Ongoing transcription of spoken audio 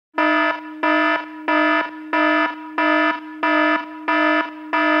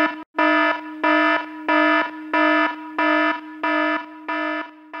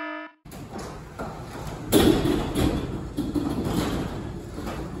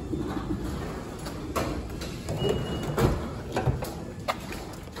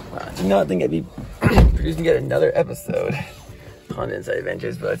did not think I'd be producing yet another episode on Inside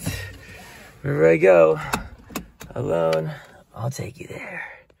Adventures, but wherever I go, alone, I'll take you there.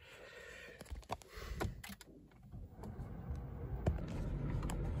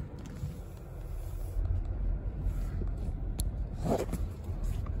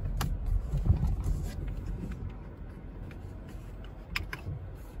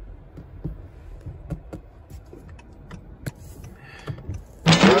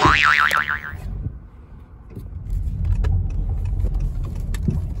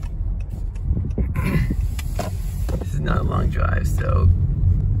 This is not a long drive, so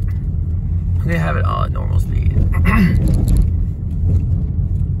I'm gonna have it all at normal speed.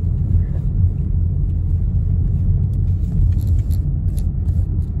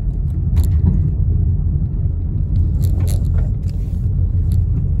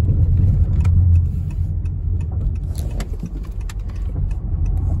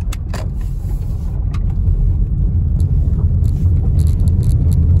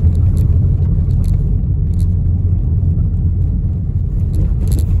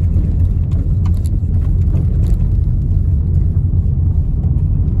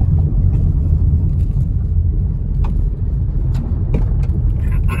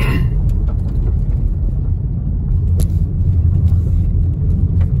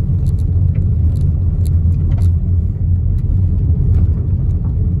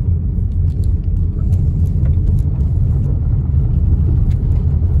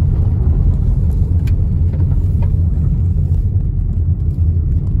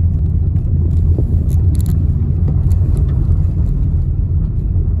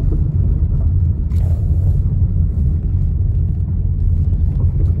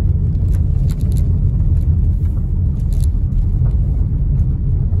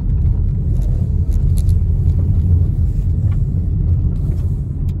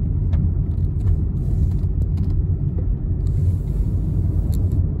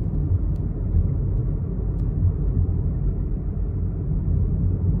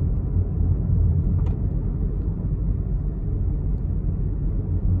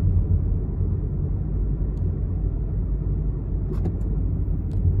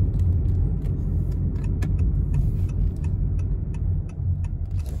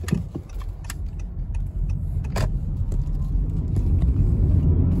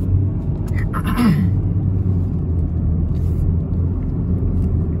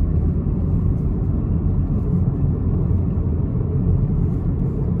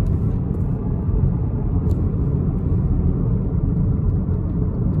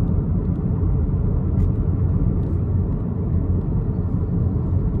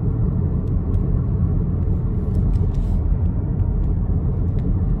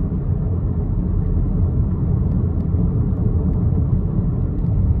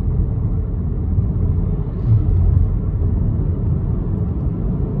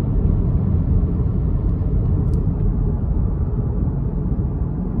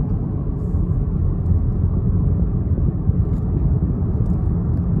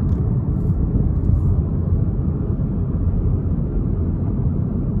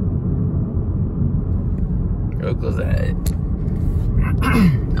 Locals ahead.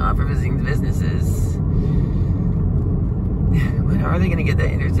 For visiting the businesses. When are they gonna get that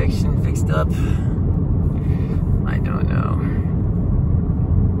intersection fixed up? I don't know.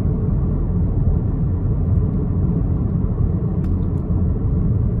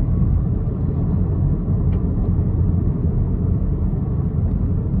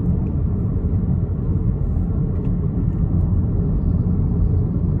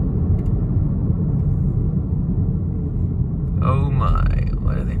 Oh my,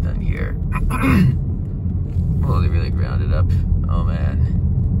 what have they done here? Oh, they really grounded up. Oh man.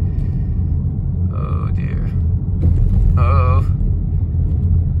 Oh dear. Oh.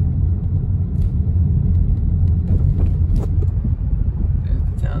 There's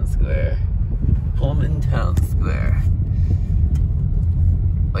the town square. Pullman Town Square.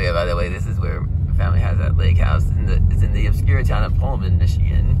 Oh yeah, by the way, this is where my family has that lake house. It's in the obscure town of Pullman,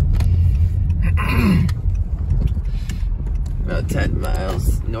 Michigan. About 10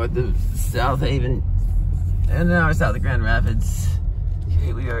 miles north of South Haven and an hour south of Grand Rapids.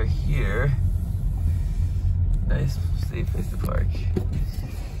 Okay, we are here. Nice, safe place to park.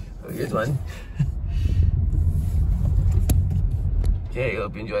 Oh, here's one. Okay,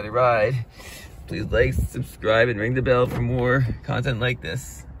 hope you enjoy the ride. Please like, subscribe, and ring the bell for more content like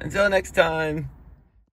this. Until next time.